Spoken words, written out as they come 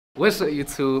What's up,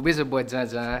 YouTube? It's your boy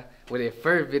John with a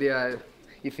first video.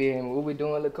 You feel me? What we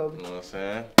doing, little Kobe? You know what I'm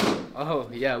saying? Oh,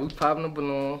 yeah, we popping a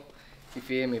balloon. You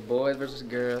feel me? Boys versus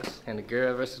girls, and the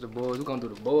girls versus the boys. We're gonna do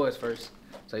the boys first.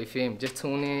 So, you feel me? Just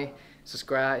tune in,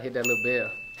 subscribe, hit that little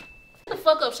bell. Shut the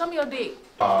fuck up. Show me your dick.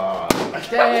 Damn.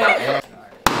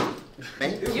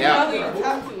 Thank you.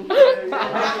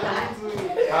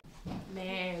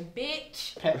 Man,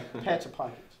 bitch. Pat your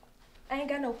pockets. I ain't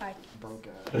got no pocket. Broke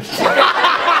out.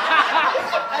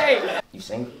 Hey! You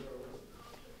sing?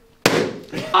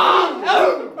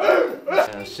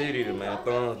 Man, shit eater, man.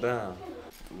 Thumbs down.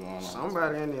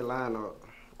 Somebody in their lineup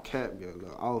cap get a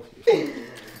little off.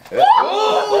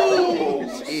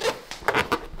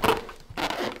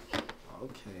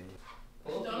 Okay.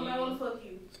 Don't nobody wanna fuck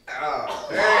you.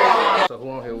 So, who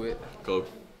on here with? Kobe.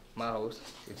 My host.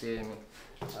 You feel me?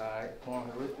 Alright, who on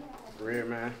here with? Red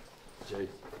man. Jay.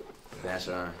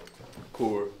 Dashawn.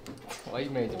 Core. Why you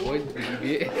made your voice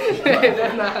big?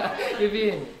 That's not, you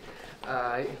feel me?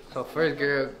 Alright, so first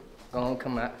girl gonna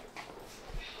come out.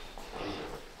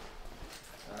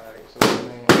 Alright, so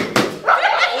man.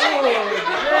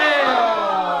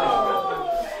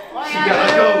 She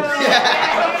gotta go. She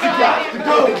got to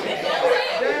go.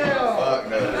 Damn! Fuck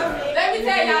no. Let me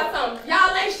tell y'all something.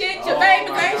 Y'all ain't shit. Your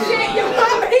babies ain't shit. Your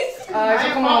mommies. Alright, so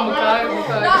come on, Makai.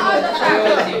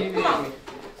 Come on.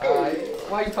 Alright,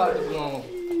 why you pop the balloon?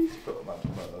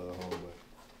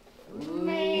 Who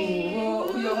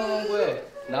your homeboy?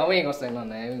 No, we ain't gonna say no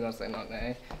name. We ain't gonna say no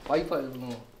name. Why you pop the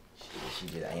balloon? She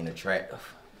just ain't attractive.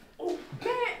 You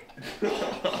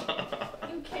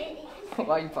can't.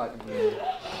 Why you pop the balloon?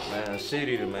 Man, shit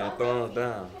eater, man. Thumbs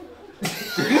down.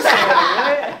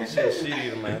 Shit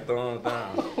eater, man. Thumbs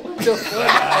down. What the fuck?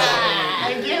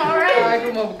 Alright,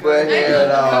 come on, Makai. But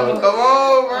hell no. Come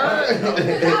on, bro.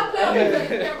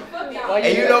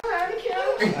 Hey, you know.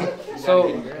 So,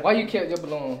 why you kept your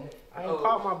balloon? I ain't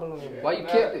pop my balloon yet. Why you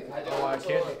kept it? Oh, I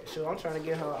kept it. Sure, I'm trying to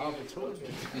get her an opportunity.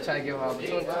 You trying to give her an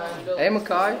opportunity? Hey,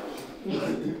 Makai.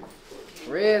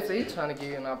 Red said he trying to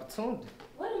give you an opportunity.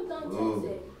 What them thumbs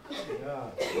say?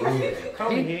 Come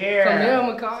Come here. here,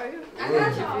 Makai. I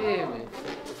got You y'all. feel me?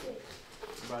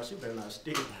 Bro, she better not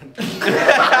stick.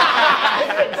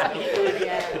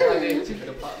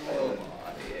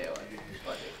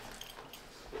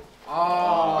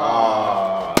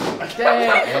 Oh,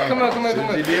 damn. Come on.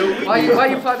 Why you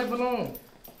pop the balloon?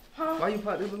 Why you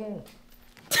pop the balloon?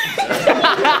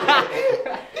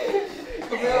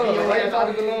 Come here, why you pop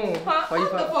the balloon? Why you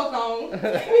Put the pop? fuck on. Give me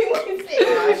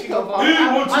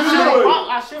 1 second.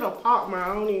 I should have popped, man. I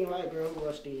don't even like girl who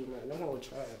are Steve, man. Them hoes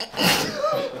trash.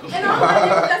 And I'm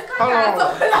like, that's Hold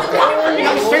on. You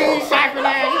know, seen shopping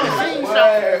there. You done seen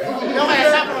shopping. You know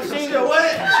that shopping on scene?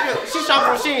 What? She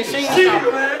shopping on scene. Seen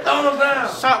shopping. Man, thumbs down.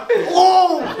 Shop.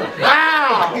 Whoa!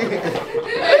 Wow!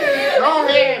 Go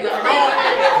ahead, man. Go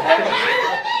ahead.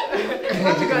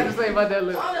 What you got to say about that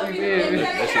look? You feel me?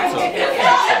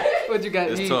 What you got?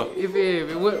 It's You tough. feel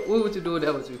me? What would you do with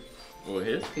that with you? Over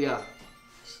here? Yeah.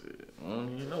 Shit, I don't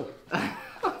even know. I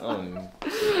don't even.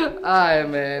 Alright,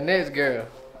 man. Next girl.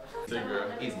 Sick girl.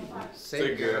 Easy.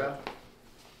 Sick girl.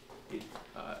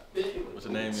 What's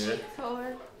your name, man?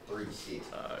 Tour. 3-6.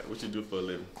 Alright, what you do for a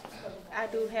living? I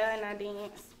do hair and I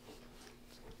dance.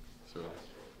 So,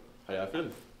 how y'all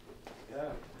feeling?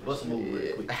 Let's move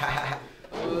real quick. Hey,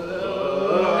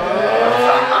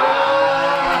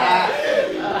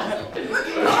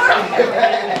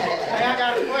 I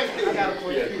got a question.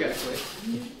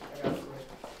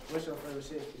 What's your favorite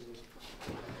sex position?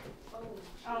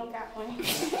 I don't got one.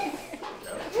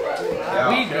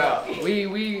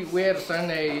 We at a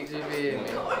certain age, you feel me?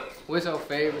 What's your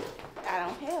favorite? I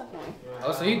don't have one.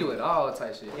 Oh, so you do it all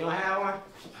type shit. You don't have one?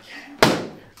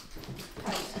 I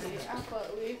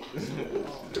fuck with.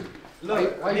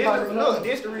 Look, why you popping up?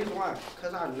 this the reason why.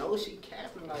 Cause I know she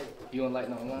capping like. You don't like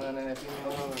no line in that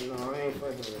female? No, I ain't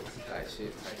fucking with it. Type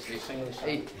shit.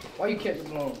 Hey, why you kept the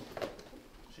balloon?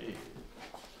 Shit.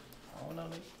 I don't know,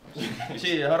 nigga.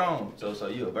 Shit, hold on. So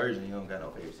you a virgin, you don't got no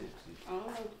favorite sex position. I don't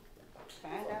know.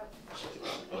 Find out.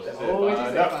 Oh, you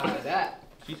said find that.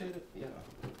 She said it? Yeah.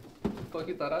 Fuck,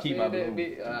 you thought I Keep said my that balloon.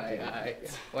 bit? Alright.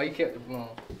 Why you kept the balloon?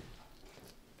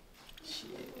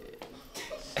 Shit.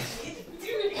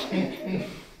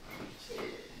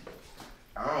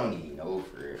 I don't even know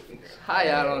for real. How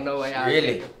y'all don't know what y'all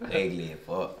Really? Ugly as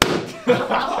fuck.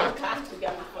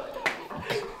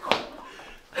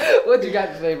 What you got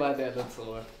to say about that, little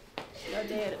tour? Your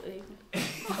dad ugly.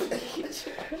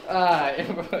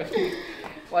 Alright, bro.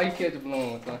 Why you kept the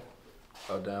balloon, son?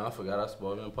 Oh damn, I forgot I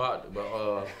spoiled him pot, but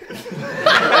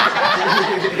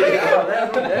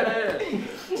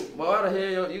Boy, why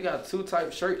the hell you got 2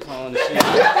 type shirts on and shit? We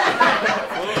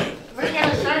got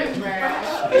shirts,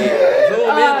 man. Zoom in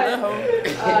on that hoe.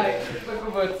 Alright,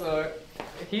 look at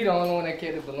he the only one that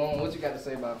kept the balloon. What you got to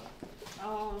say about him?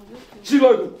 She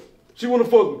like him. She wanna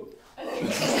fuck him.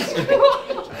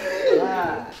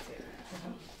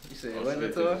 You said what to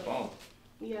her?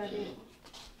 Yeah, I did.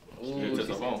 Ooh, She took she the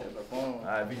said phone. take the phone.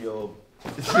 Alright, video.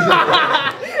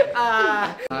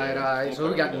 Alright, so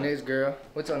we got the next girl.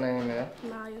 What's your name, man?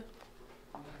 Maya.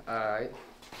 Alright.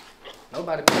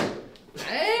 Nobody.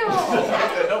 Damn!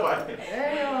 Nobody.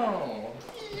 Damn!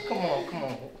 Come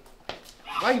on.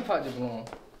 Why you pop your balloon?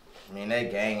 I mean,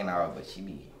 that gang and all, but she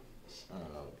be, I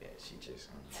don't know, that she just,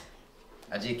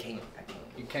 I just can't, I can't.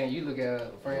 You can't, you look at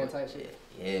a friend type shit?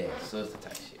 Yeah, sister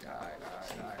type shit. Alright.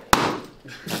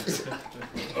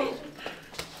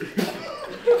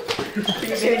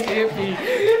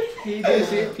 He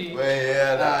just hit P. Well,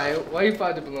 yeah, Alright, why you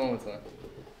pop the balloon, son?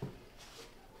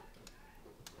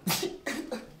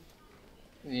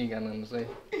 You ain't got nothing to say.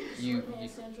 You.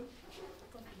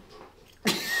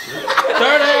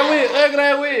 Third ass wig, ugly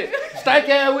ass wig, stank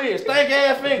ass wig, stank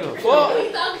ass finger. Fuck.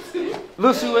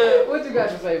 Look, she ass. What you got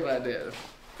to say about that?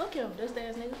 Fuck him, that's the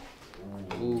ass nigga.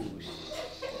 Ooh, shit.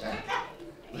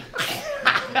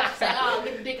 Say, oh,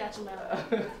 get the dick out your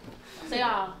mouth. Say,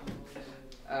 oh.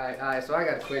 Alright, so I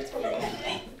got a question for you.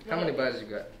 How many bodies you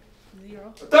got?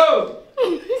 0.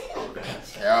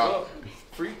 Yeah.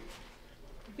 Freak.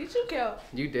 Did you count?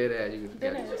 You dead ass.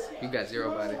 You got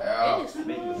 0 bodies. Yeah. Yes.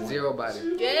 0 bodies.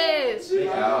 Yes.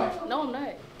 Yeah. No, I'm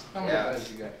not. How many Yeah.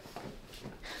 bodies you got?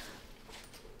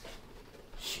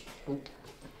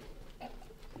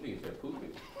 Nigga said poopy.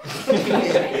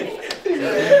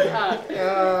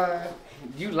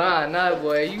 You lying now,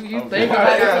 boy. You Okay. think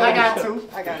about it.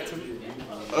 I got 2.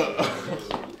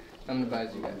 How many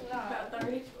bodies you got? About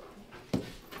 30.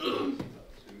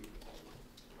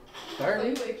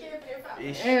 30?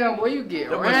 Damn, boy, you get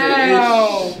That boy said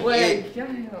round, ish. boy. Yeah.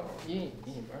 Damn. You ain't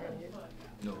burned yet?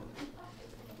 No.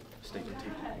 Stay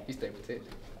protected. You stay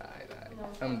protected. Alright.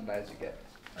 How many bodies you got?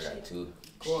 I got 2.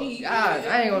 Y'all, I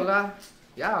ain't gonna lie.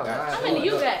 Y'all lying. How many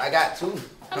you got? I got 2.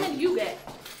 How many you got?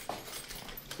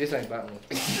 This ain't about me.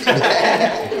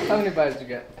 How many bodies you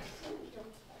got?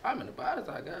 How many bodies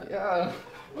I got? Yeah.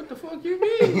 What the fuck you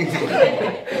mean?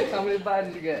 How many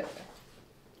bodies you got?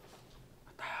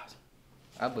 1,000.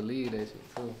 I believe that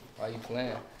shit too. Why you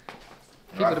playing?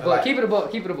 Keep it a buck. Keep it a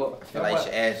buck. Keep it a buck. I feel like you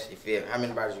should ask if it, how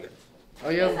many bodies you got? Oh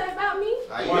This yeah. ain't about me.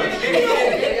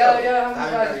 Yeah. How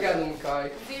many bodies you got, let me call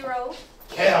you? 0.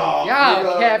 Y'all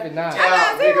capping now. I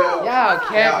got 0. Y'all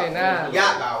capping now. You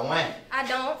got about 1. I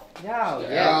don't. Y'all.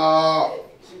 Yeah.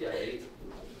 She got 8.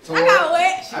 I got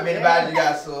what? How many bodies you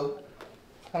got, so?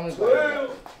 How many bodies? You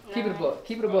got? Keep it a buck.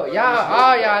 Keep it a buck. All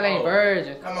y'all ain't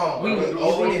virgin. Come on, We- we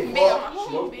old as Me, fuck. I'm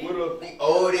home, bitch. We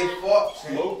old as fuck.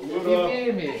 You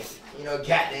feel me? You know,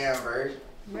 goddamn virgin.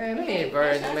 Man, they ain't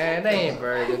virgin, man. They ain't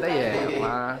virgin. They ain't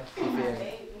lying. You feel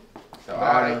me? So,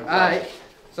 Alright.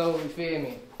 So you feel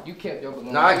me? You kept your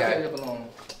balloon. No, I You got kept it. your balloon.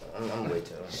 I'm way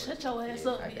too. Shut your ass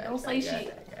up, bitch. Don't say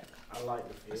shit. I like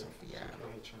the fit.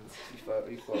 You fuck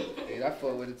with it. I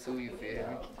fuck with it too, you feel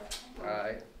me?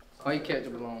 Alright. Oh, you kept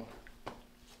your balloon.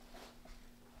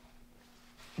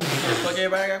 Fuck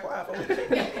everybody got quiet for. Trying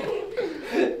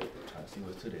to see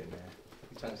what's to that, man.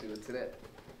 You trying to see what's to that?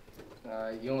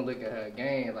 You don't look at her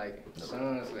game like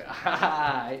sons.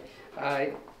 Alright.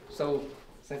 So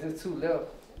since it's 2 left.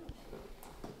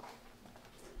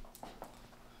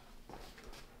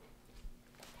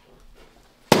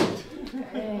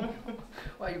 Dang.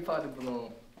 Why you pop the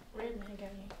balloon? Red man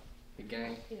got me. The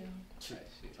game? Yeah. Type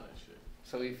shit.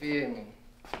 So you feel me?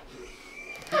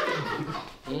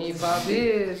 You ain't pop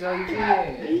his, so you feel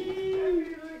me?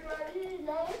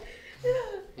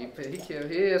 He killed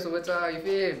his, so what's all you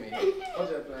feel me?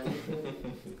 What's that plan?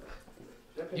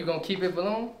 You gonna keep it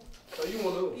balloon? So you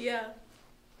want to? Yeah.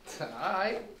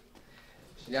 Alright.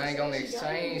 Y'all ain't gonna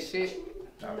exchange shit?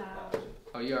 Nah.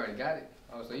 Oh, you already got it?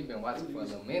 Oh, so you been watching for a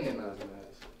little minute now.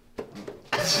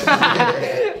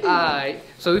 Alright,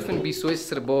 so we finna be switched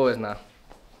to the boys now.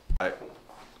 Alright.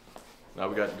 Now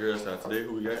we got the girls out today.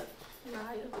 Who we got?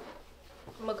 Naya.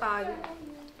 Makai.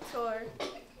 Tori.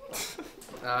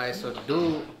 Alright, so the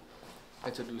dude,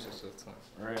 introduce yourself to him.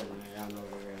 Red man, y'all know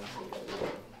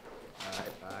that.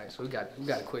 Alright, so we got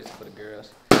a question for the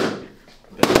girls.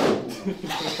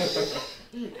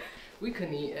 We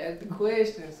couldn't even ask the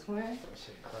questions, man.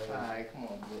 Alright, come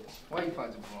on, bitch. Why you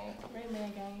punch your balloon? Red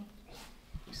man game.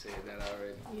 You said that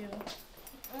already. Yeah.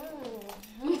 Oh.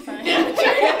 Fine.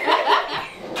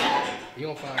 You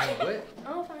don't find him what? I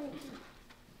don't find it.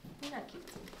 You're not cute.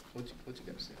 What you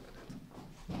gotta say about that?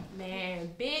 Man,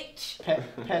 bitch.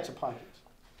 Pat your pockets.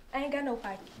 I ain't got no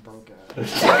pocket. Broke ass.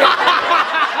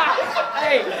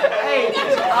 Hey,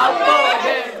 I'm going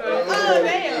there. Oh,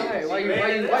 damn. Hey,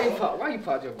 why you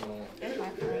pop your balloon? That's my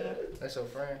friend. That's your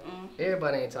friend.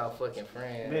 Everybody ain't y'all fucking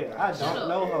friend. Man, I don't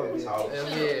know her. Yeah, I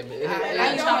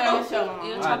yeah. don't know.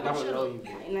 I don't know you.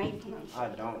 I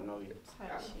don't know you.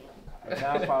 But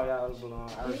y'all pop y'all balloon.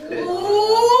 I respect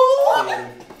y'all.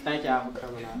 Thank y'all for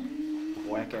coming out.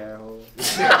 Whack ass hoes.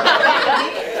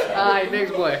 Alright,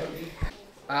 next boy.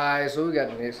 Alright, so we got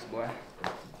the next boy.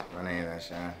 My name is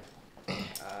Sean.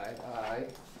 Alright.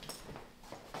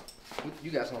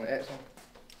 You got something to ask him?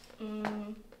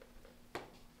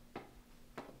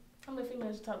 How many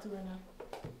females you talk to right now?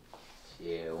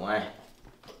 Yeah, one.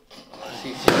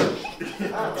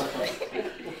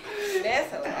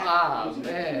 That's a lie. Ah,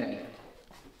 man.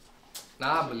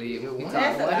 Nah, I believe it. He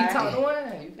talked to one. He talked to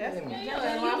one. You That's feel me? my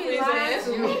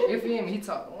You feel me? He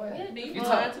talked to one. Yeah, do You you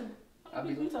talk. to? How many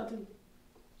people you talk to?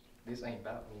 This ain't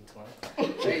about me, twin.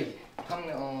 Hey, come to,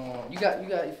 you got, you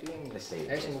feel me? Let's say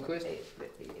Ask him a question.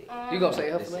 Hey. You gonna say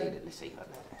her Let's for say that? that. Let's say her.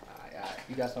 Alright.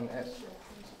 You got something to ask?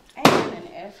 I ain't got nothing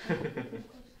to ask you.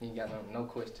 You ain't got no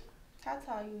question. How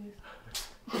tall you is?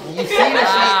 You see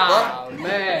that shit, bro?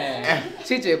 Man.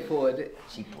 She just poured it.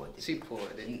 She poured it. She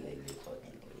poured it.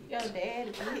 Your dad,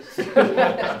 bitch.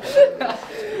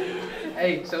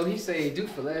 Hey, so he said do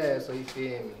for last, so you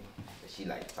feel me? She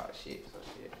like to talk shit, so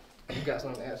shit. You got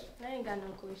something to ask? I ain't got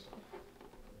no question.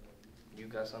 You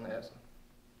got something to ask?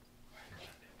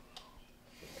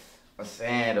 I'm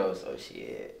saying though, so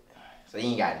shit. So you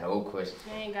ain't got no questions.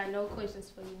 I ain't got no questions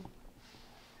for you.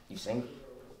 You single?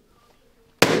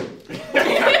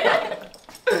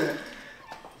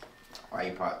 Why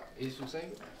you pop? Is you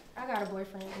single? I got a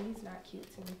boyfriend and he's not cute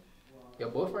to me. Your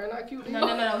boyfriend not cute?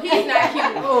 No, he's not cute.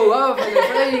 Oh, I was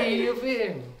finna say, you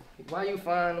feel me? Why you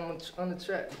find him on the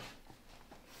track?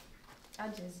 I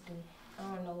just do. I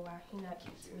don't know why. He not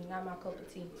cute to me. Not my cup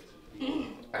of tea.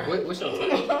 What's your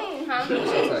type? Huh?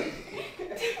 What's your type?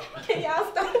 Can y'all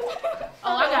stop?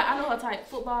 Oh, I know her type.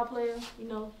 Football player, you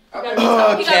know. He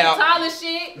got the Cap. tallest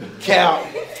shit. Cap.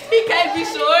 He can't be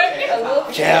short.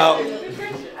 Cap.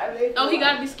 Oh, he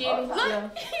gotta be skinny. Yeah.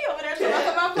 He over there trying to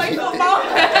come out play football.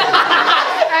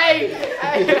 Hey.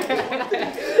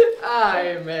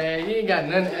 Alright, man. You ain't got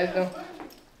nothing to ask them?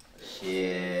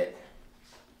 Shit.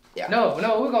 Yeah. No,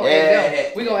 we're gonna Yeah. ask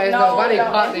them. We're gonna ask them why they no,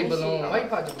 pop their balloon. Why you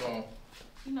pop your balloon?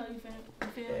 You know, you feel me?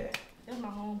 Yeah. That's my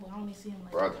homeboy. I only see him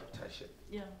like Brother, type shit.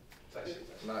 Yeah.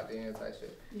 Not in type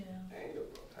shit. Yeah.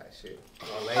 Type shit.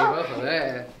 I'll lay up for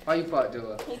that. Why you pop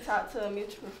your? He talked to a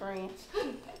mutual friend.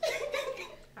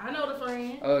 I know the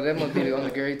friend. Oh, that must be the only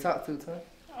girl he talked to, huh?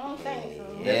 I don't think so.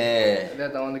 Yeah.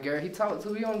 That's the only girl he talked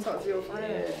to. He only talked to your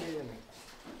friend.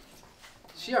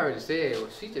 She already said. Well,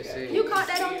 she just said. You caught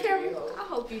that on camera? I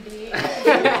hope you did.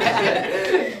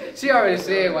 She already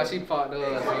said why she popped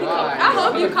us. So, I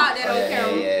hope you caught that on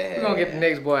camera. Yeah. We're gonna get the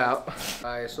next boy out.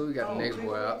 Alright, so we got the next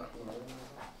boy out.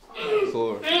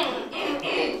 Cool. I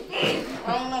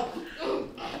don't know.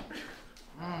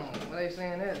 What they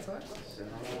saying that, son?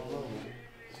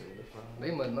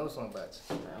 They must know something about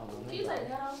you. Can you take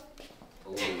the hat off?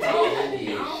 Ooh. I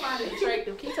don't find it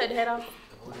attractive. Can you take the hat off?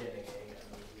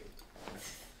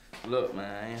 Look,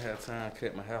 man, I ain't had time to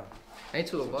cut my hair.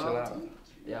 Ain't you a Chill ball? out.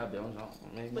 Yeah, I be on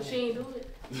something. But she ain't do it.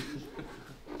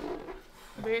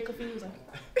 Very confusing.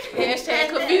 Hashtag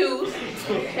confused.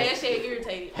 Hashtag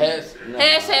irritated.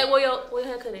 Hashtag where your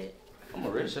haircut at? I'm a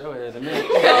rich show here in a minute.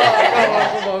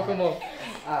 Come on.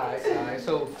 Alright.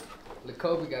 So,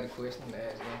 Lakobe got a question to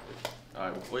ask him.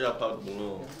 Alright, before y'all pop the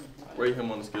balloon, rate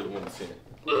him on the scale of 1 to 10.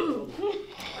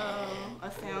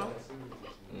 A sound.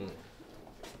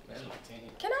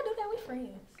 Can I do that with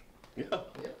friends? Yeah.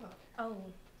 Oh.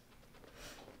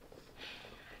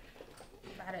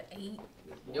 About an 8.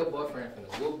 Your boyfriend finna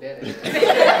whoop that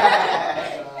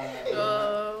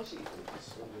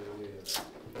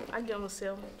I give him a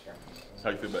 7. How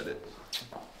you feel about that?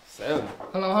 7.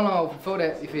 Hold on. Before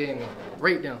that, you feel me?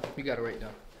 Rate them. You gotta rate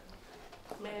them.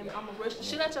 Man, I'm gonna rush the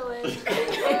shit out your ass.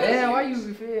 Damn, why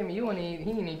you feel me? He ain't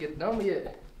even get the number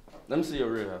yet. Let me see your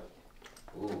real hair.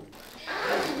 Ooh.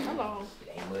 Hold on. It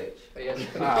ain't much. Hey, Got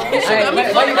me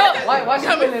fucked up. why she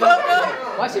putting it up?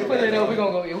 Why she putting it up? We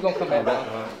gonna come back.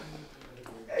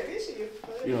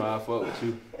 You know I fuck with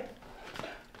you.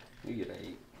 You get an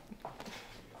 8.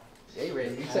 They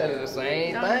ready. You tell her the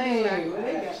same thing.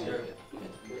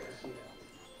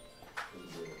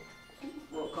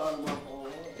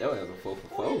 That was a 4 for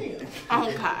 4.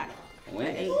 Oh, God.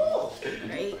 When? 8.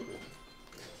 8.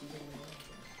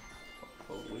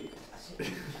 For weeks.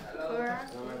 Girl.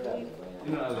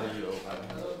 You know I love you,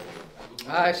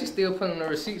 Alright, she still putting the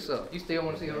receipts up. You still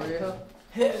want to see her real hair?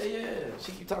 Hell yeah.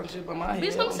 She keep talking shit about my hair.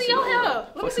 Bitch, let me see your hair.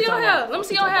 Let me see your hair. Let me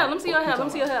see your hair. Let me see your hair. Let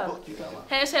me see your hair.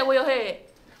 Hashtag where your head.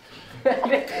 The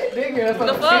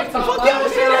fuck? Fuck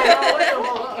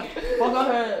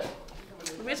her head.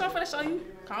 Bitch, I'm finna show you.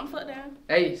 Calm the fuck down.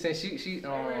 Hey, since she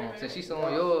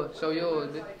showing yours, show yours,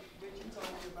 bitch.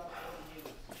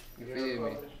 You feel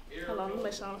me? Hold on, let me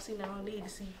make sure I don't see nothing I need to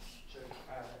see.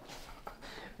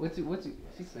 What you,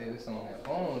 she said it's on that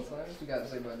phone, son. What you got to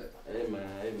say about that? Hey man.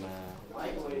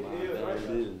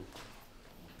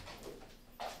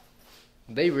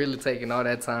 They really taking all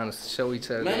that time to show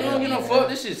each other. Man, I don't get no fuck.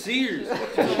 This shit serious.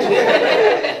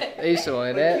 They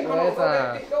showing that all that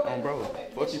time. Oh, bro.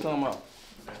 What you talking about?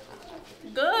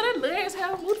 Good, that legs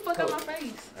hair. Who the fuck out my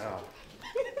face?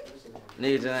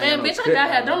 Nigga, Man, bitch, I got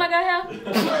hair. Don't I got hair?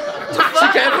 She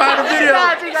can't find the video.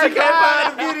 She can't find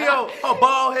the video. Her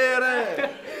bald head ass.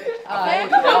 Man,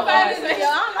 come on, find this video.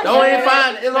 Don't even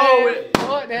find it. It's over with.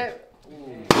 Fuck that.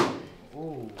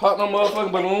 Pop no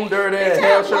motherfucking balloon, dirty ass,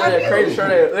 hell shirt ass, crazy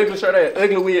shirt ass, ugly shirt ass,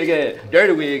 ugly wig ass,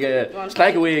 dirty wig ass,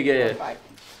 stanky wig ass.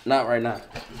 Not right now.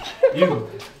 You.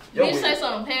 Bitch, say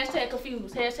something. Hashtag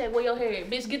confused. Hashtag where your hair.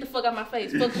 Bitch, get the fuck out my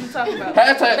face. Fuck you talking about.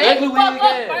 Hashtag ugly wig Fuck up,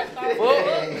 ass. first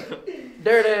off. Fuck.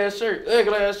 Dirty ass shirt,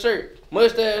 ugly ass shirt,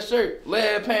 mustache shirt,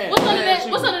 lead pants. What's under that?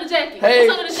 What's under the jacket? Hey,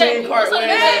 What's under the jacket? What's under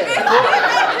the jacket?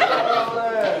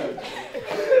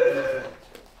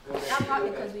 I'm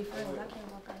talking because we friends. I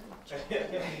can't walk out here.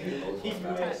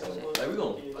 Hey, we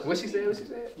gon'. What she said? What she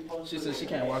said? She said she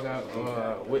can't walk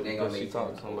out with me because she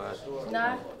talking to somebody.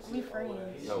 Nah, we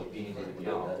friends. No.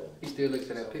 He still looks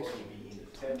at that picture.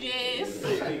 Yes.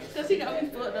 Because he got me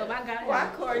fucked up. I got him. Why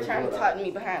Corey trying to talk to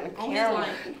me behind the On his camera?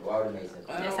 line.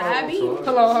 That's how I be. Hold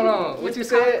on. What you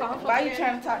said? Why you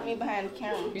trying to talk to me behind the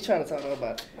camera? You trying to talk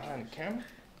about behind the camera?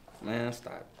 Man,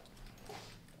 stop.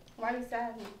 Why you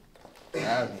side me?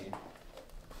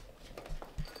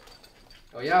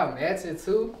 Oh, y'all matching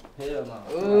too? Hell no.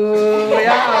 Ooh, y'all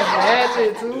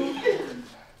matching too?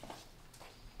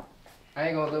 I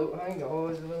ain't gonna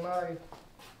always do a knife.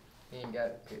 He ain't got a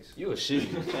picture. You a shit.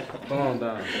 Calm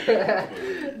down.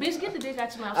 Bitch, get the dick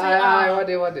out your mouth. Alright,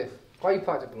 what there? Why you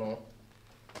popped the balloon?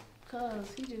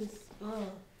 Cause he just,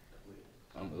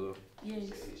 I'm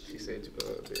yes. She said you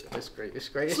a bit. It's great. It's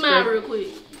great. It's Smile great. real quick.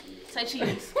 Say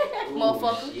cheese.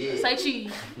 Motherfucker. Say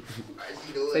cheese.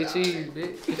 Say cheese,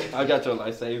 bitch. I got your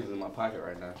lightsabers in my pocket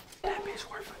right now. That bitch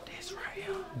work for this right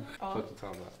here. Oh. What you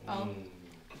talking about?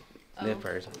 Oh. That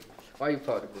person. Why you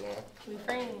popped the balloon? We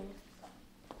friends.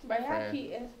 But y'all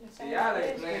keep asking the same Y'all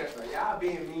ain't question. playing, so y'all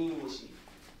being mean and shit.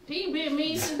 He been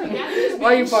mean since we got this.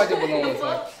 Why you popped the balloon,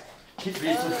 son? Keep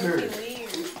bitch some It's curve.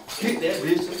 weird. Keep that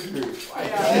bitch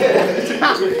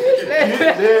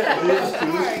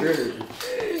some curve.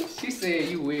 She said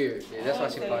you weird. Yeah, that's why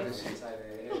she popped this shit.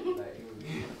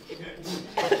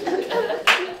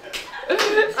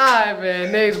 Alright,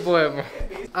 man. Next boy, man.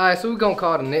 Alright, so we gonna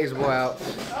call the next boy out.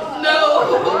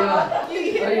 No.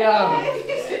 Yeah.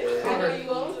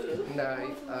 Nah,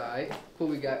 alright. Who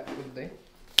we got for today?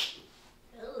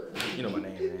 You know my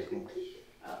name, man. Come on.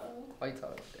 Why you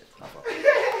talking about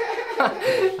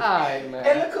that? Alright, man.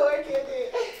 And the Corey kid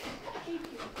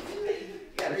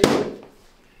Damn.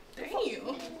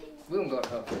 We gonna go to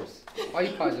her first. Why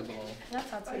you popped the balloon? Y'all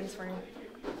talk to his friend.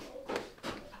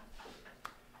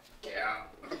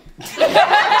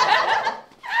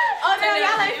 Oh, no,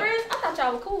 y'all ain't friends? I thought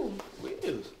y'all were cool. We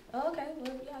is. Oh, okay,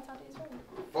 well, y'all talk to his friend.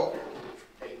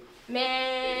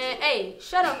 Man, hey,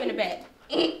 shut up in the back.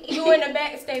 You in the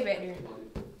back, stay back there.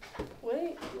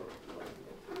 Wait.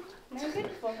 Man, get the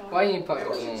fuck on. Why you ain't pop the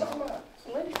balloon?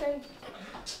 What did he say?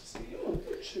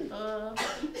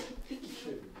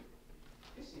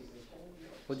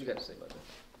 What you got to say about that?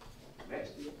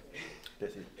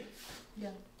 That's it.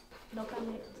 Yeah, no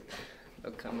comment.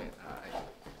 No comment. Alright.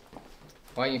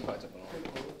 Why you ain't pop the balloon?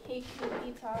 He cute,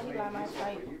 he tall, he like my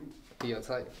type. He your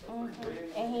type.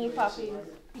 And he ain't pop his.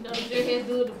 You know, the dreadheads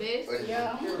do the best.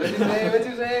 Yeah. What you said? What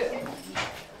you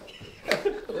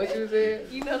said? What you said?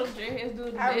 You know, the dreadheads do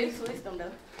the I really best. switched them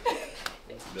though.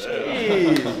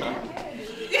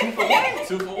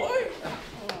 Two for one.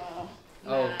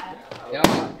 Oh.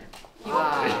 Y'all.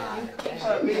 Ah.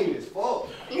 Mean as fuck.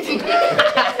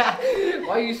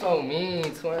 Why you so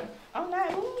mean, twin? I'm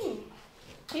not mean.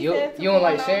 He You said don't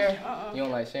like 2.0. sharing? You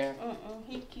don't like sharing?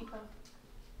 He keep her.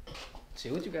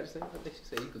 Shit, what you got to say about that? She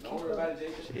said you could keep Don't worry her. about it,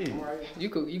 Jacob. I'm right here.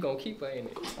 You gonna keep her, ain't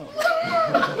it?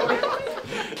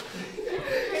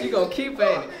 You gonna keep her,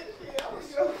 ain't it?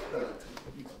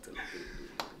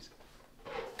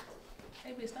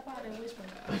 Hey, bitch, stop out there whispering.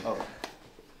 Oh.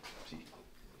 Gee.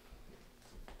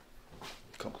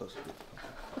 Come closer.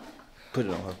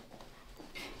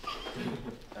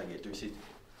 I get 360.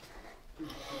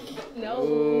 No.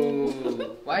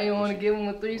 Ooh. Why you want to give him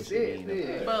a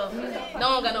 360? Bro, no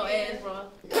one got no ass, bro.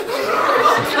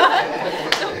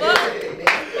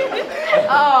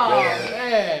 Oh,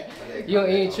 man. You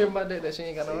ain't tripping about that she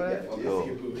ain't got no ass?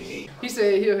 He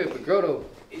said he'll hit for girl though.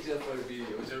 It's just for the video.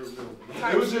 It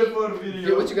was just for the Yeah,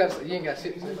 video. what you got to say? You ain't got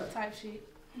shit to say about it. Type shit.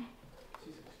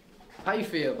 How you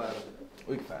feel about it?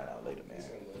 We can find out later, man.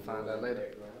 Find out later.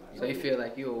 So you feel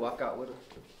like you'll walk out with her?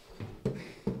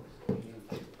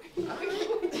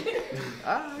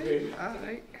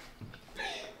 Alright.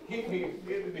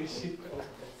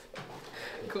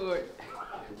 Court.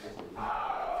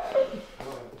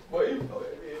 Boy, you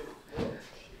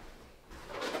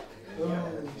Oh,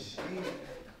 hell no.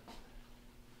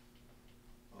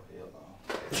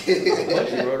 She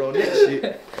wrote on that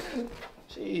shit.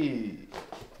 Shit.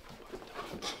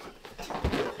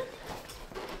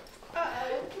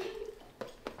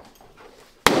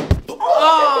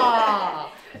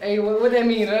 Oh! Hey, what that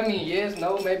mean? That mean yes,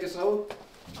 no, maybe so?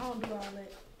 I don't do all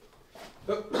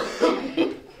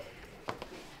that.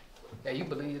 Yeah, you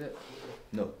believe that?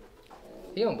 No.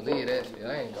 He don't believe that shit.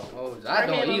 I ain't gonna hold you. I Right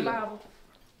don't hand on either. Bible.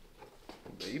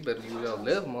 But you better use your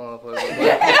left,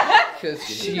 motherfucker. Cause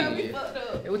shit. got me fucked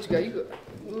up. Hey, what you got? You got?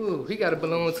 Ooh, he got a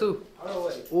balloon too.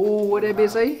 Ooh, what that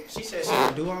bitch say? She said she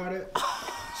don't do all that.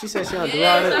 She said she don't do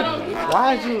all Yes, I that. don't do all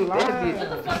Why'd you lie?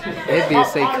 That bitch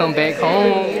say come back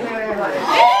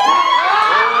home.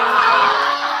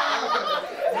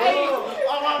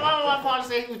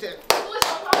 You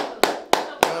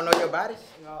don't know your body?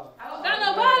 Got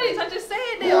no bodies. I just said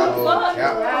that.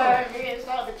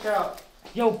 Fuck.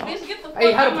 Yo, Bitch, get the fuck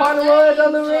hey, how out the my partner face. was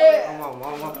on the red?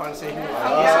 My partner said he was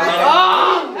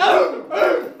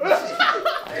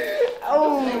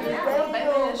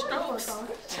Bad strokes.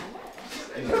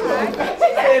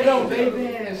 Hey, no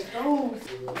baby ass strokes.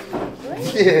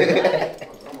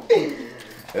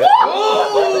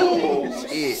 Oh,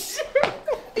 shit.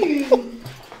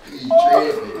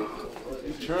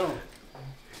 True.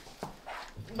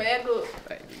 Bad good.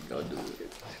 Hey, you go do it.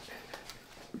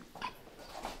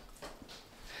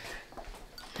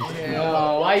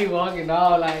 Yeah, why you walking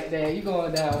all like that? You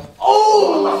going down?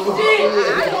 Oh, shit.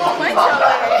 I ain't gonna fight your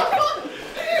ass.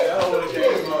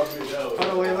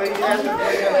 Hold on, wait, you asked me.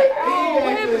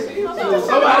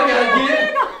 Somebody gotta get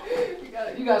it.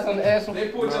 You got something to ask him? No, I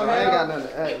ain't got nothing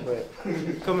to ask, but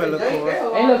come here, LaCour.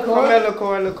 Hey, look, Come here,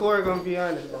 LaCour. LaCour gonna be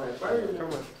honest, bro.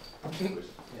 Come on.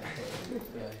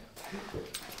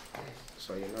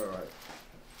 So you know, right?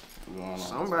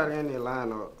 Somebody in their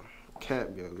lineup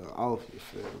can't be a little off, you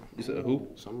feel me? You said who?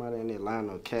 Somebody in their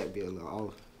lineup can't be a little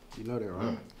off. You know that,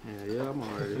 right? Yeah, I'm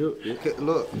already hooked.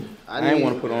 Look, I ain't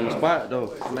want to put her on the spot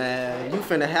though. Man, you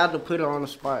finna have to put her on the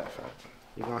spot, fam.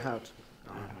 You gonna have to.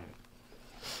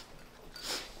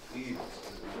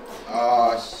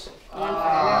 Oh, shit.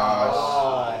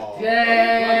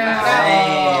 Yeah.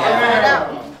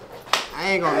 I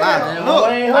ain't gonna lie.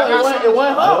 Look, it wasn't her.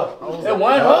 It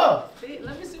wasn't her.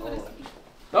 Let me see what it's.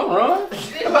 Don't run.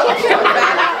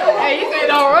 Hey, you say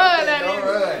don't run that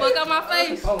nigga. Fuck out my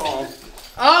face. Hold on.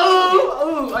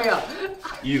 Oh, yeah.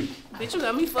 You. Bitch, you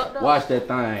got me fucked up. Watch that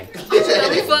thing. Bitch, you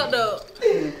got me fucked up.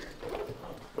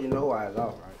 You know why it's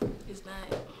off, right? It's not.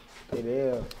 It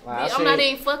is. Like, Bitch, I'm not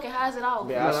even fucking. How's it off?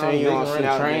 I seen you on Running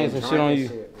Snap trains and getting shit on drunk you.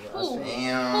 shit, bro. I Who? seen-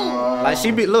 Damn. Like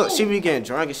she be getting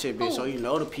drunk and shit, bitch. So you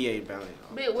know the PA balance.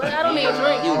 Bitch, what? I don't even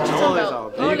drink. You What you know talking it's about? all I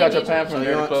good. don't You got even your time drink. from So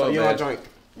there you to close, don't man. drink.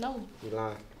 No. You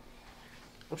lying.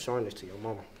 I'm showing this to your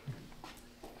mama. I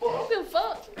don't give a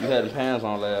fuck. You had the pants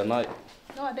on last night.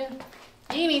 No, I didn't.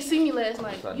 You ain't even see me last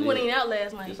night. Yes, I You wasn't did. even out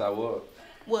last night. Yes, I was.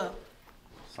 Well,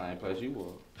 Same place you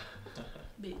was.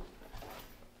 bitch,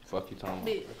 Fuck you, talking about.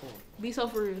 bitch. Be so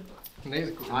for real.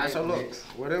 Alright, so look,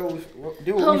 whatever we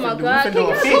do, Oh my God. we finna do a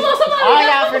Can fit. you- come on, somebody All got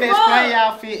y'all the finna fuck. explain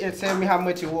y'all fit and tell me how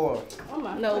much it was.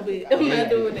 No, bitch. I'm not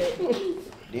doing that.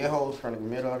 Dead hoes from the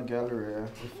middle of the gallery. You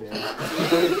feel me?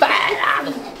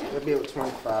 That bitch was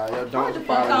 25. Yo, don't I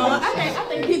follow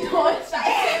me. think he's doing shots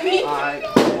at me. Alright,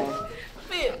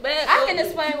 Fit, man. I can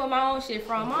explain where my own shit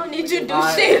from. I don't need you to do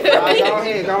alright, shit. go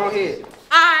ahead, go ahead.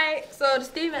 Alright, so the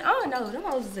Steven, I don't know. Them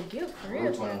hoes is a gift for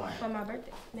real for my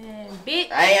birthday. Man,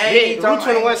 bitch. I ain't Bitch, talking- Route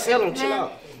 21 sell them, chill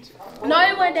out. No,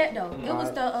 it wasn't that though. It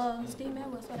was the Steve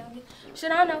Madden, what I get.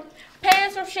 Shit, I don't know.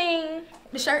 Pants from Shein.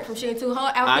 The shirt from Shein too.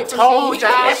 Her outfit from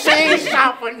Shein. Shein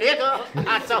shopper, nigga.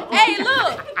 I told Hey,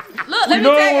 look, let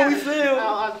me tell you.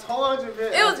 I told you,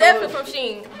 bitch. It was definitely from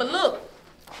Shein. But look,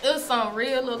 it was some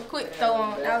real little quick throw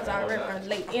on. I was already running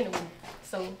late anyway.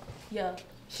 So, yeah.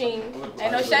 Sheen.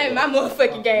 Ain't no shame in my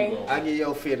motherfucking game. I give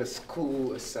your fit a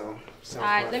cool or something.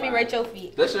 Alright, let me rate your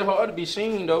feet. That shit hard to be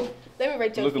Sheen though. Let me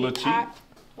rate your Look a feet. little cheap. Alright.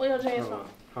 Where your jeans Huh?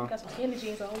 from? Got some skinny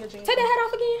jeans on the jeans. Take that hat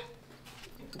off again.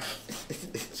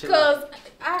 Cause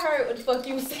I heard what the fuck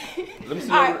you said. Let me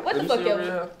see. Alright, what let the me fuck see your you?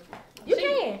 real hair. You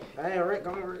can. Hey, Rick,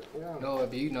 go Rick. Yeah. No,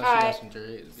 but you know she Alright. got some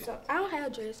dreads. bitch. So, I don't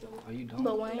have dress no more. Oh, you don't?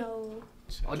 Lil Wayne. No.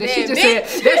 Oh, then she Man, just bitch.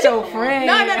 said, that's your friend.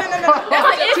 No. That's an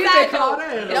She inside just called joke.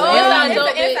 her. No, Inside it's joke,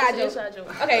 an inside bitch. joke. Inside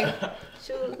joke. Okay.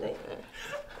 Shoes.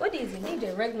 What these? They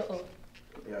just regular. Oh.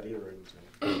 Yeah, they Rick.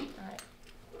 Alright.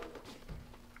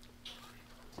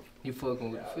 You fucking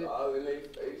with the fit? Oh,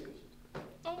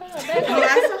 God,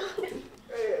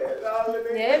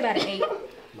 yeah, about an 8. I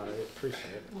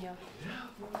appreciate it. Yeah.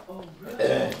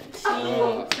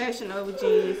 Fashion over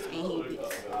jeans and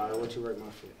heels. Alright, what you rate my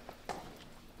fit?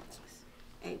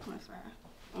 8.5.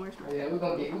 Where's my Yeah, we're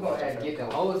gonna have to get the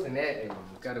host in that. And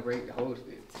gotta rate the host.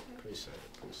 Appreciate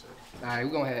it. Alright,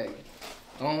 we're gonna have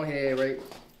go ahead rate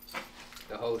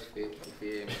the host fit. You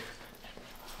feel me?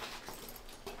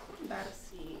 About to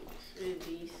see. Should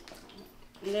be.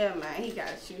 Never mind, he got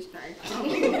a shoestring.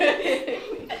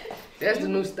 That's the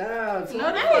new style. Too.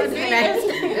 No, that was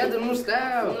nasty. That's the new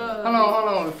style. No. Hold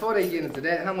on. Before they get into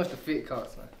that, how much the fit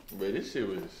cost, man? But this shit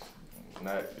was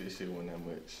not. This shit wasn't that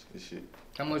much. This shit.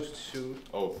 How much the shoe?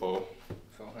 Oh, 400,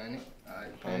 400.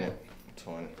 Alright,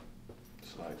 20.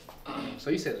 It's like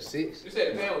So you said a 6? You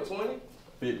said the pan was 20?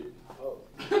 50.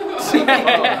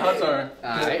 I'm sorry.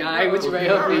 Alright, what you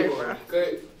rate her fit?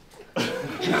 Good.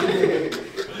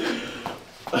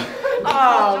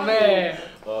 Oh man.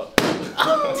 Damn.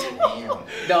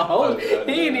 The host,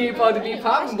 he ain't even supposed to be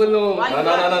popping balloons. Why you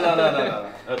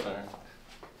No. That's fine.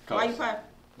 Why you pop?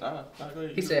 Nah, go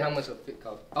ahead. He said how much a fit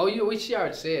cost. Oh, she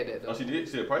already said that Oh, though. she did?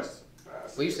 She said price?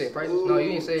 Well, you said price? No, you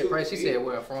didn't say it price. She said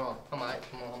where from. I'm alright.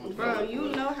 Come on. Bro, you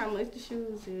know how much the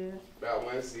shoes is. About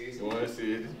 160. You want to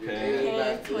see it?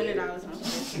 Pants $20 on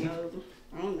fashion over.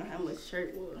 I don't know how much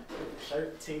shirt was.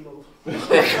 Shirt, Timo.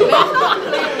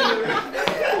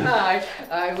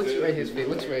 Alright, what you rate his fit?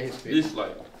 This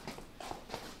like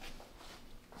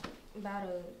About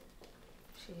a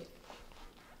shit.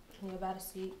 Yeah, about a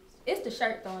 6. It's the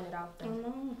shirt throwing it off I though. don't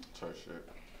know. church shirt.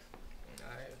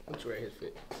 Alright, what you rate his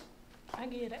fit? I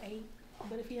give it an 8.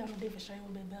 But if he had a different shirt, it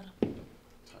would be better.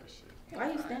 Church shirt. Why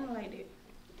you standing like that?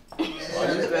 Why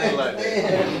you saying like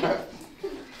that?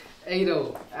 Hey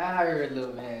though, I heard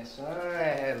little man, son, I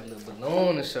had a little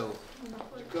balloon to show.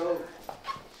 Go.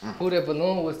 Who that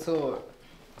balloon was toward?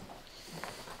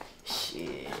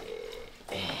 Shit.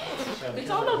 Bitch, I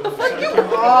don't know what the fuck you. Oh,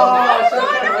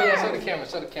 show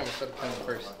the camera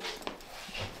first.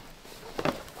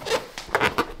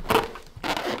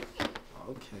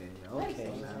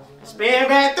 Okay. Spin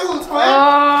back through, twin.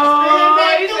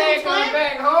 Oh, he said come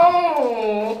back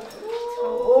home.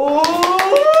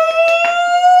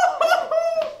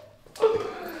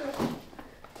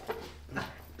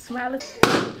 Smiley.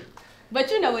 But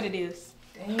you know what it is.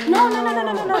 No.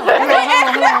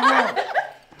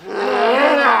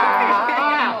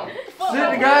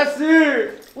 Sit the guy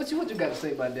serious. What you got to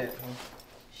say about that?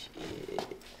 Shit.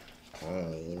 I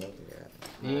don't even know.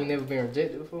 You ain't never been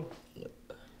rejected before? Yep.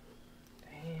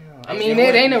 Damn. I mean,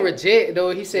 it ain't a reject though.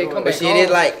 He said come But back shit, home.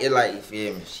 it like, you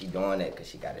feel me? She doing that because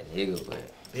she got a nigga, but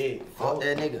Big. fuck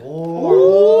that nigga.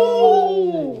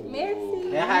 Ooh. Merci.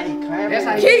 That's how he clap. That's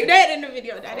how Keep that in the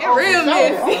video. Now. That real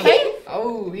messy.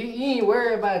 Oh, he ain't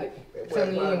worried about it. Tell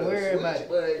me he ain't worried about it.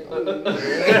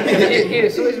 He a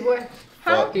switch boy?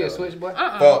 Fuck He a no. switch boy?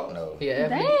 Fuck no. He a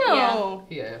athlete? Damn.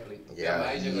 He a athlete.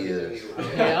 Yeah, he is.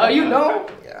 Yeah, oh, you know?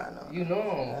 Yeah, I know. You know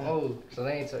him. Oh, so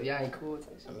they ain't y'all ain't cool.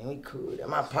 I mean, we cool. That's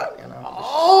my partner, you know.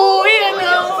 Oh, he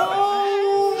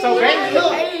So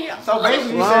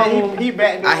basically, you said he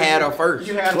back. I had her first.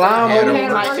 You had Slime her on first.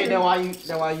 him. Like, that's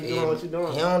why you doing what you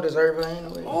doing. He don't deserve her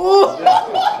anyway.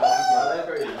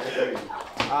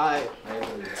 Alright.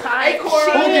 Tight Who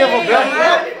give a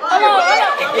better?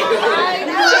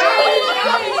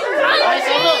 Alright,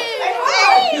 so look.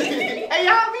 Hey,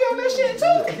 y'all be on this shit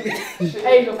too.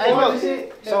 Hey, the Hey, phone look.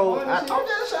 shit. So, I'm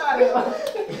just shy.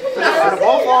 Out of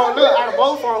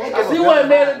both of them, who give a See better? what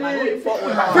man Like, who did? you fuck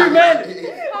with harder? Free mandate.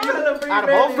 Out of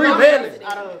both Free of them, mandate.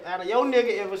 out of your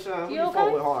nigga and Vashawn, who You you fuck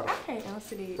okay? with harder? I can't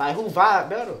answer this. Like, who vibe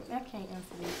better? I can't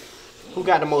answer this. Who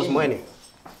got the most money?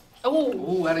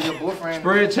 Ooh, out of your boyfriend.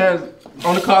 Spread chance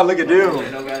on the car. Look at them.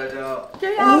 Don't got a job.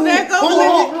 Can y'all back up a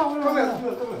little? Come here.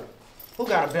 Who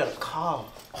got a better car?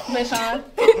 Miss Sean.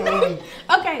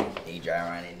 Okay. He drive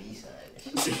around in Nissan.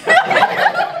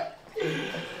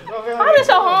 How did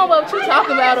your home up? You talk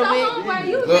about a bit. Why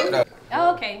you? Look, no.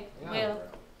 Oh, okay. Well,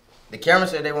 The camera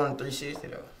said they wanted 360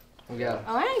 though. Yeah.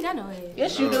 Oh, I ain't got no head.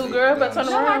 Yes, you do, girl. But turn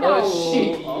No, I around. don't. Oh,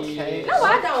 shit. Okay. No,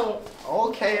 I don't.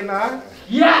 Okay, now.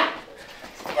 Yeah.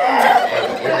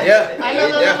 Yeah. Hey,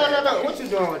 no. What you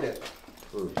doing with that?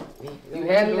 You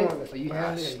handle it? Or you I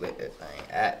handle it? slit that thing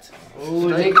out. Ooh,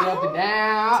 leg it up and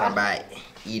down. Somebody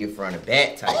eat it from the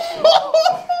back type shit.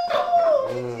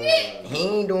 He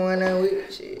ain't doing nothing with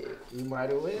it. Shit. You might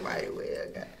have well. Might as well,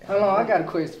 goddamn. Hold on, I got a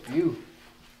question for you.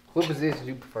 What position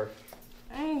you prefer?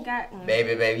 I ain't got one.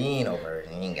 Baby, you ain't no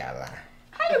virgin. You ain't gotta lie.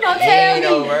 How you gonna You tell ain't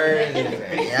no me? virgin. Y'all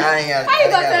ain't gotta, How you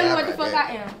y'all gonna tell me gotta what the lie fuck about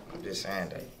I am? that. I'm just saying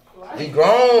that. We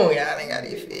grown. Y'all ain't gotta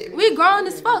get fit. We grown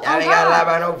as fuck. Y'all Oh ain't gotta lie God.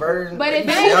 about no virgin. But if it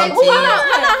You ain't, young hold teen. on.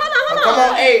 Come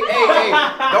on, hey.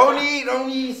 Don't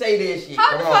need say that shit. Hold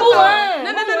Come the on. fuck dog.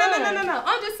 on. No.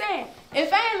 I'm just saying.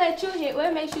 If I ain't let you hit,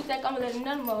 what makes you think I'm gonna let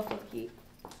another motherfucker hit?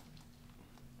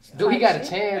 Dude, he got a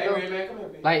chance though.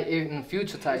 Like in the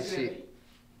future type shit.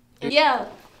 Yeah.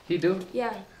 He do?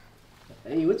 Yeah.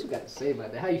 Hey, what you got to say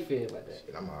about that? How you feel about that?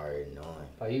 I'm already knowing.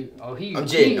 He I'm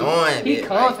just knowing He it,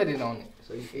 confident on it.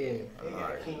 So you feel me? I'm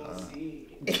already knowing.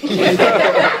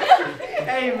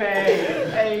 Hey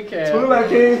man. Hey Cal. Who like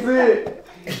can't see it?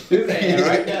 His hand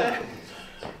right now.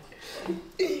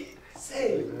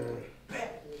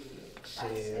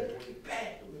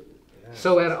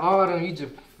 So out of all of them, you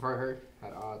just prefer her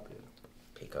out of all of them?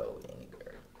 Pick over any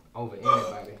girl. Over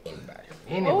anybody.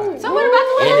 Anybody. So what about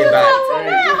the one you talk to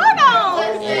now?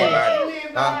 Hold on.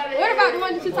 Anybody. Huh? What about the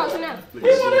one that you talk to now?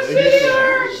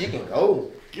 She can go.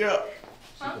 Yeah.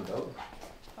 She can go.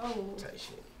 Oh. Type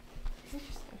shit.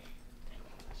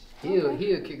 He'll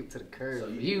kick it to the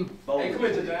curb. You. Hey, come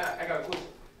here, John. I got a question.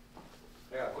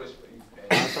 I got a question for you.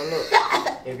 So look,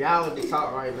 if y'all was to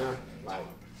talk right now, like,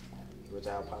 would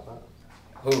y'all pop out?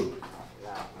 Who? Y'all,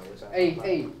 like, would y'all Hey, pop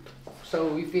hey.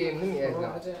 So you feel me? Let me ask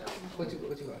now. What you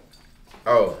got?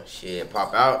 Oh, shit.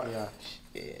 Pop out? Yeah.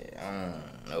 Shit. I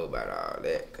don't know about all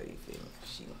that. Cause you feel me?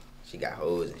 She got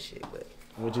hoes and shit, but.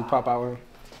 Would you pop out with her?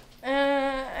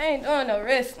 I ain't doing no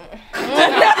wrestling.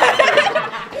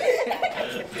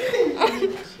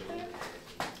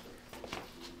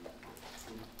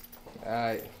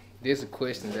 Alright. This is a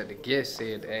question that the guest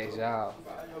said to ask y'all.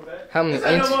 How many This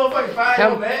ain't no inches? motherfucking 5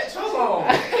 How- match. Hold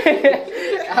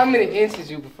on. How many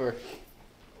inches you prefer?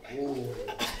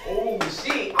 Oh,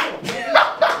 shit.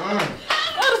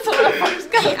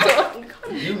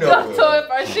 You Go know. to it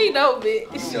first. She know,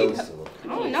 bitch. You know so. I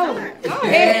don't know.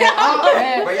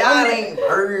 But y'all ain't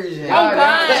virgin. I'm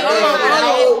crying.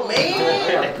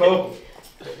 Man.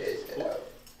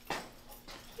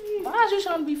 Why is you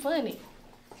trying to be funny?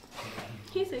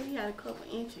 He said he had a couple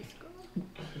inches.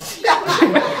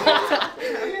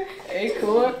 Hey,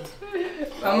 cool.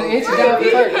 How many inches y'all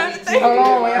prefer? Hold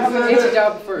on, man. How many inches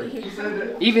y'all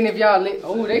prefer? Even if y'all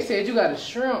they said you got a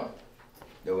shrimp.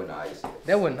 That was nice.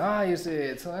 That what Naya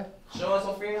said, son. Show us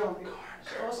some film.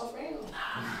 Show us some film.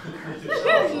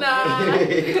 Nah.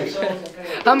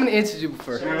 How many inches you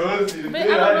prefer? But I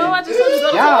don't know. I just want to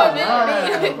go Y'all to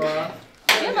lying, bro.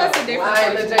 Give us a different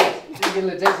Alright, question. let's get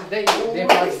Lil Jason date. Then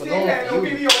probably balloon for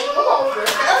you.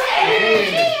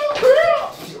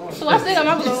 So I still got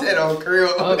my She balloon. said on crib.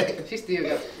 Oh, she still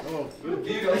got. Oh, she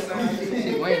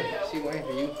waiting. She waiting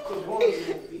for you.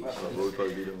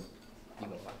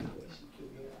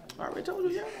 I already told you,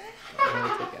 yeah. I'm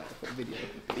gonna take out the video.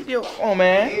 Video. Come on,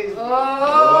 man.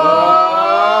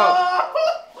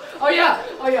 Oh yeah.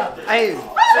 Hey,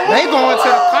 they going to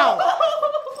the car.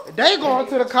 They going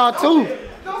to the car too.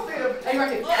 Hey,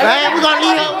 right here. Man, we gonna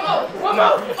leave her. One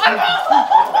more.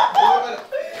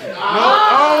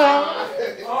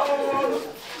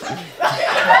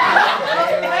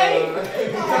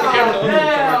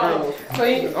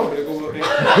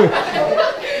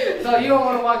 So you don't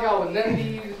want to walk out with none of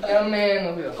these young men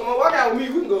over here? Come on, walk out with me.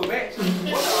 We can go back. Fuck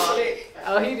all that.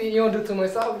 Oh, you don't do too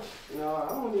much talking? No, I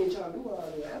don't even try to do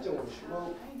all that. I just want to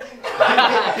smoke.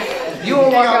 You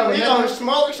don't walk out with You none gonna of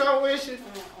smoke some with shit?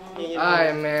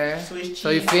 Alright, man. So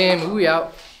you feel me? We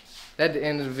out. That's the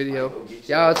end of the video.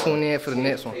 Y'all tune in for the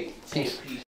next one. Peace.